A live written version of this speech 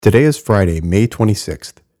Today is Friday, May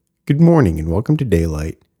 26th. Good morning and welcome to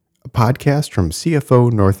Daylight, a podcast from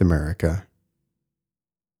CFO North America.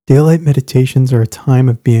 Daylight meditations are a time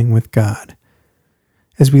of being with God.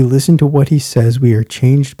 As we listen to what He says, we are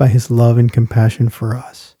changed by His love and compassion for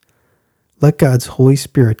us. Let God's Holy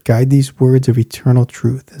Spirit guide these words of eternal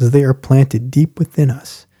truth as they are planted deep within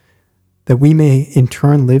us, that we may in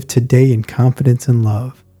turn live today in confidence and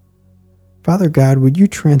love. Father God, would you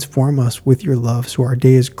transform us with your love so our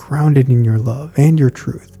day is grounded in your love and your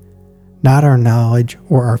truth, not our knowledge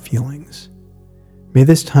or our feelings. May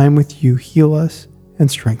this time with you heal us and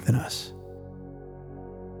strengthen us.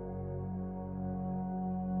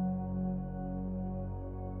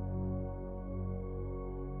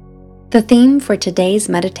 The theme for today's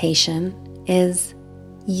meditation is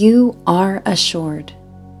You Are Assured,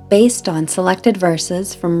 based on selected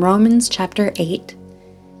verses from Romans chapter 8,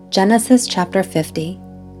 Genesis chapter 50,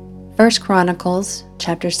 1 Chronicles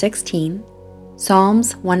chapter 16,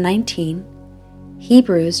 Psalms 119,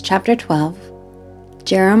 Hebrews chapter 12,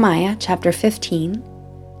 Jeremiah chapter 15,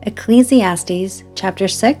 Ecclesiastes chapter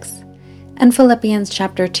 6, and Philippians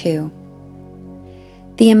chapter 2.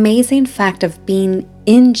 The amazing fact of being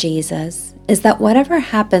in Jesus is that whatever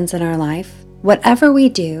happens in our life, whatever we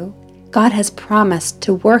do, God has promised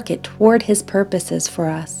to work it toward His purposes for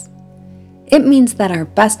us. It means that our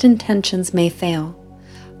best intentions may fail.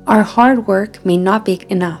 Our hard work may not be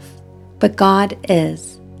enough, but God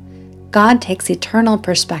is. God takes eternal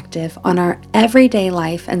perspective on our everyday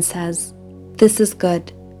life and says, "This is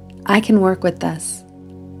good. I can work with this."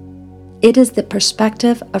 It is the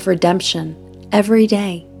perspective of redemption every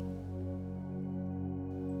day.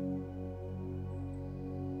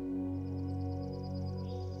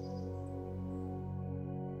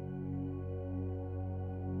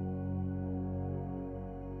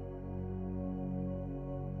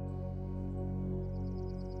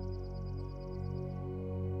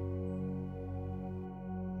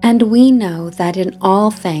 And we know that in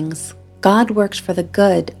all things, God works for the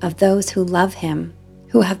good of those who love Him,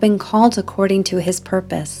 who have been called according to His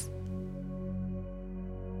purpose.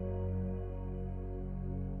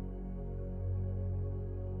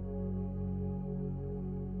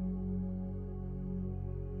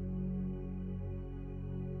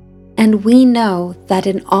 And we know that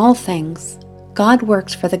in all things, God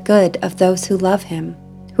works for the good of those who love Him,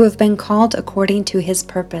 who have been called according to His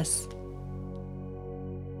purpose.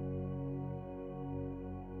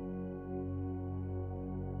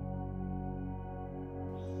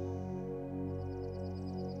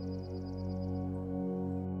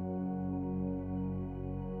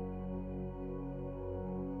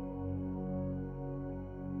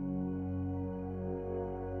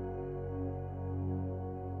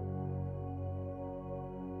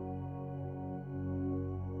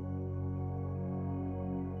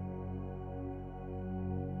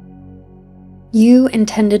 You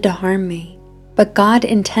intended to harm me, but God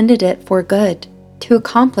intended it for good, to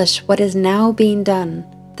accomplish what is now being done,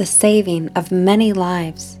 the saving of many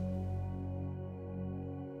lives.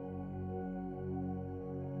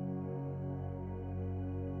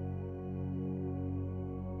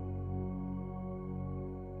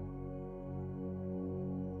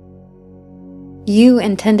 You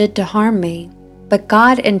intended to harm me, but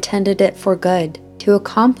God intended it for good, to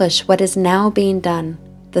accomplish what is now being done,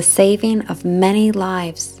 the saving of many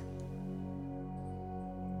lives.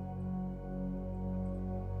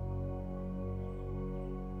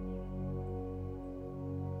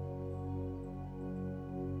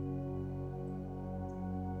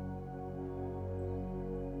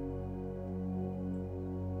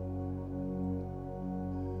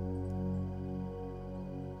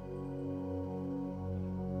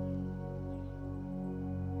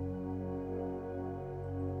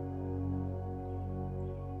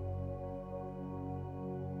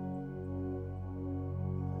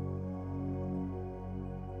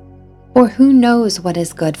 For who knows what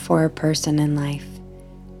is good for a person in life,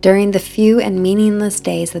 during the few and meaningless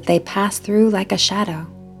days that they pass through like a shadow?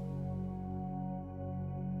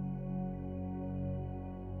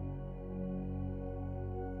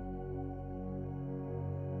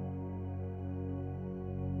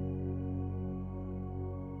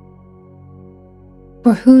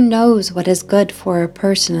 For who knows what is good for a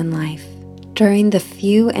person in life, during the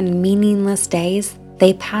few and meaningless days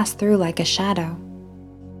they pass through like a shadow?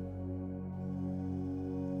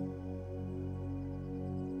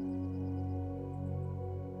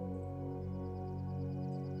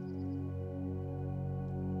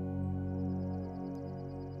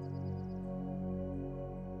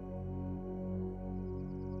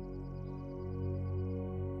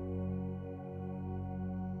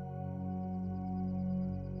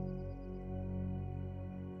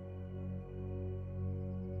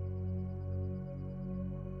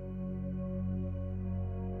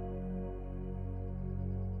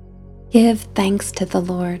 Give thanks to the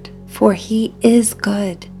Lord, for he is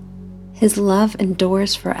good. His love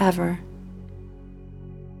endures forever.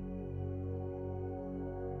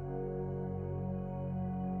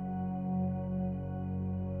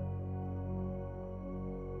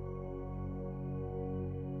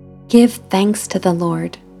 Give thanks to the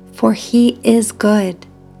Lord, for he is good.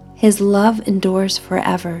 His love endures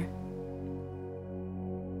forever.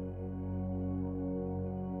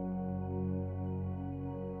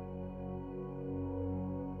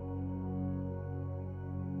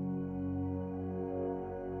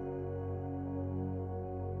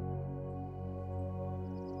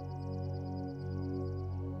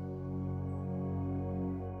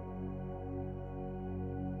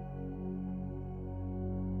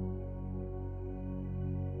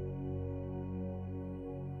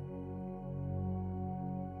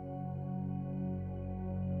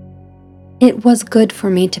 It was good for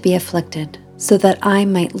me to be afflicted, so that I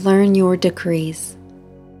might learn your decrees.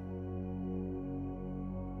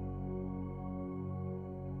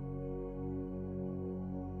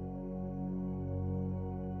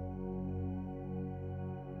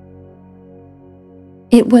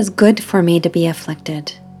 It was good for me to be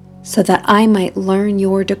afflicted, so that I might learn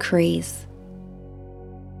your decrees.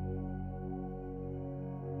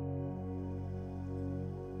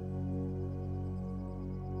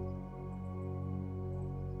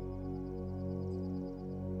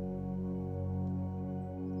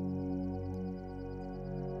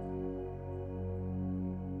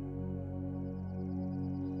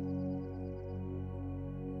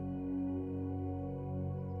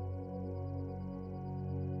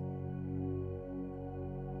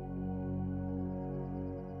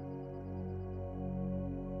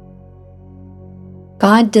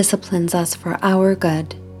 God disciplines us for our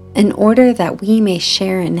good, in order that we may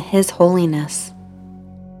share in his holiness.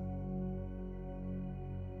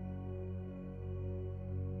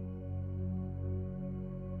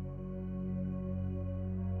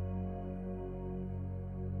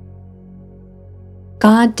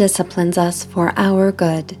 God disciplines us for our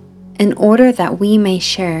good, in order that we may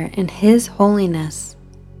share in his holiness.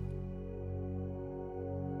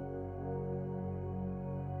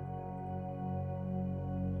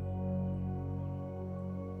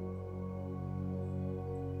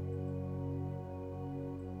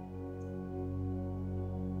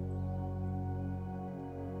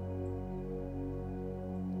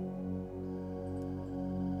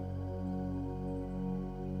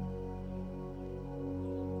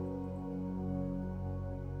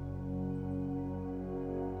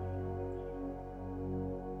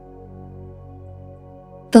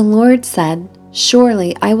 The Lord said,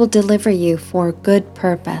 "Surely I will deliver you for a good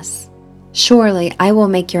purpose. Surely I will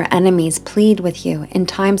make your enemies plead with you in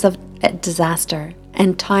times of disaster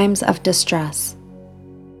and times of distress."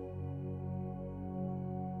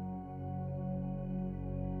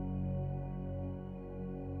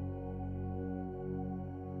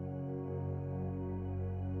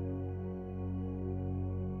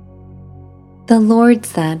 The Lord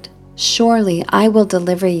said, "Surely I will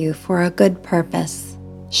deliver you for a good purpose.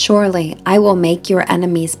 Surely I will make your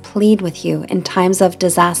enemies plead with you in times of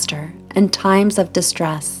disaster and times of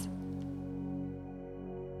distress."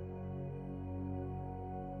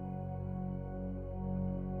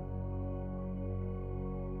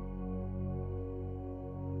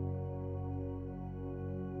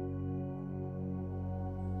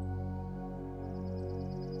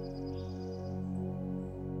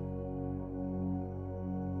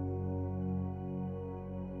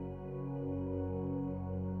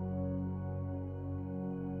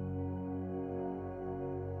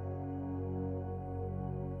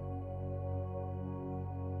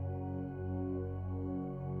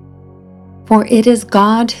 For it is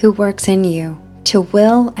God who works in you to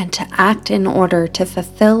will and to act in order to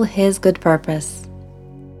fulfill his good purpose.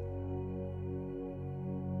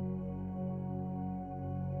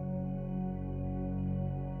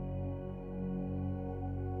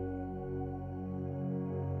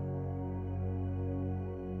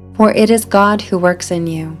 For it is God who works in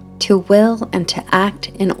you to will and to act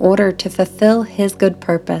in order to fulfill his good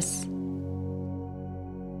purpose.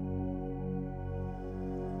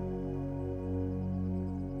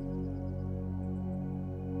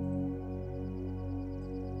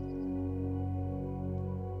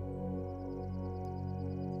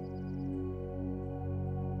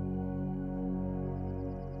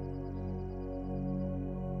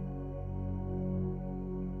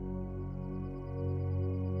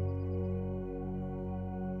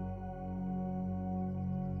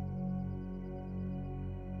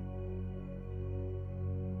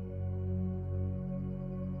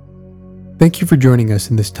 Thank you for joining us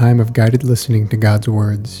in this time of guided listening to God's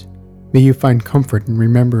words. May you find comfort in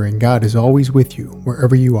remembering God is always with you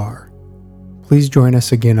wherever you are. Please join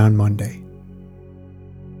us again on Monday.